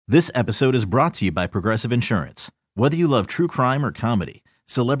This episode is brought to you by Progressive Insurance. Whether you love true crime or comedy,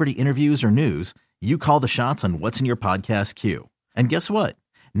 celebrity interviews or news, you call the shots on what's in your podcast queue. And guess what?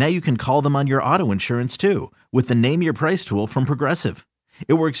 Now you can call them on your auto insurance too with the Name Your Price tool from Progressive.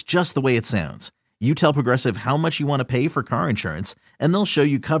 It works just the way it sounds. You tell Progressive how much you want to pay for car insurance, and they'll show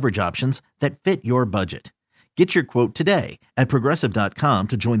you coverage options that fit your budget. Get your quote today at Progressive.com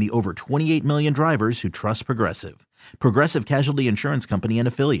to join the over 28 million drivers who trust Progressive. Progressive Casualty Insurance Company and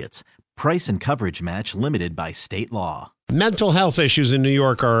Affiliates. Price and coverage match limited by state law. Mental health issues in New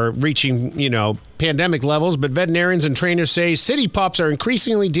York are reaching, pandemic levels, but veterinarians and trainers say city pups are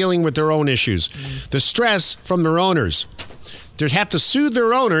increasingly dealing with their own issues. The stress from their owners. They have to soothe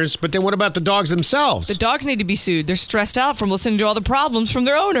their owners, but then what about the dogs themselves? The dogs need to be soothed. They're stressed out from listening to all the problems from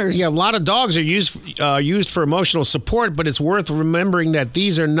their owners. Yeah, a lot of dogs are used for emotional support, but it's worth remembering that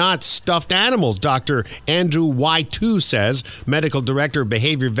these are not stuffed animals, Dr. Andrew Y2 says, medical director of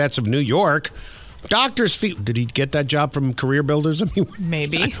Behavior Vets of New York. Doctors feel... Did he get that job from Career Builders?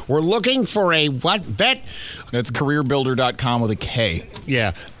 Maybe. We're looking for a what? Vet? That's careerbuilder.com with a K.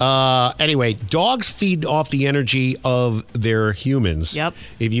 Yeah. Anyway, dogs feed off the energy of their humans. Yep.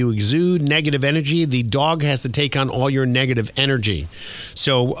 If you exude negative energy, the dog has to take on all your negative energy.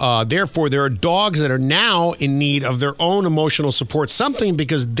 So, therefore, there are dogs that are now in need of their own emotional support, something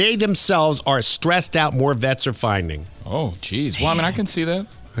because they themselves are stressed out, more vets are finding. Oh, geez. Well, I can see that.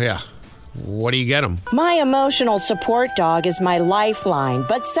 Yeah. What do you get them? My emotional support dog is my lifeline,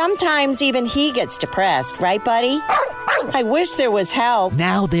 but sometimes even he gets depressed, right, buddy? I wish there was help.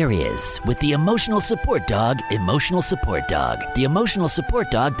 Now there is, with the Emotional Support Dog, Emotional Support Dog. The emotional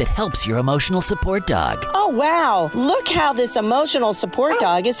support dog that helps your emotional support dog. Oh, wow. Look how this emotional support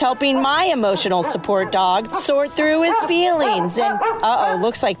dog is helping my emotional support dog sort through his feelings. And,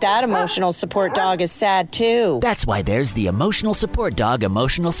 looks like that emotional support dog is sad, too. That's why there's the Emotional Support Dog,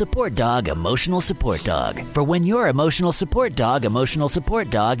 Emotional Support Dog, Emotional Support Dog. For when your emotional support dog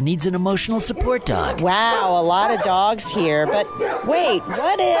needs an emotional support dog. Wow, a lot of dogs here, but wait,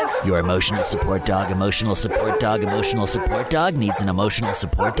 what if... Your emotional support dog, Emotional Support Dog, Emotional Support Dog needs an emotional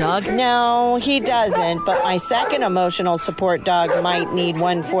support dog? No, he doesn't, but my second emotional support dog might need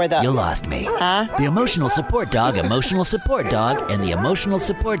one for the... You lost me. Huh? The Emotional Support Dog, Emotional Support Dog, and the Emotional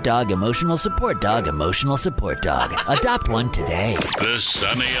Support Dog, Emotional Support Dog, Emotional Support Dog. Adopt one today. The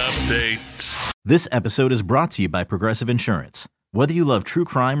Sunny Update. This episode is brought to you by Progressive Insurance. Whether you love true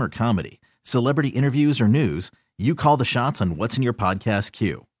crime or comedy, celebrity interviews or news, you call the shots on what's in your podcast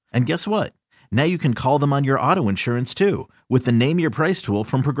queue. And guess what? Now you can call them on your auto insurance too with the Name Your Price tool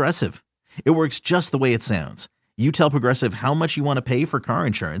from Progressive. It works just the way it sounds. You tell Progressive how much you want to pay for car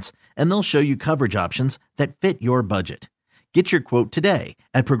insurance, and they'll show you coverage options that fit your budget. Get your quote today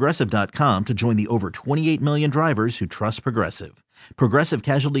at Progressive.com to join the over 28 million drivers who trust Progressive. Progressive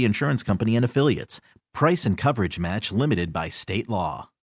Casualty Insurance Company and Affiliates. Price and coverage match limited by state law.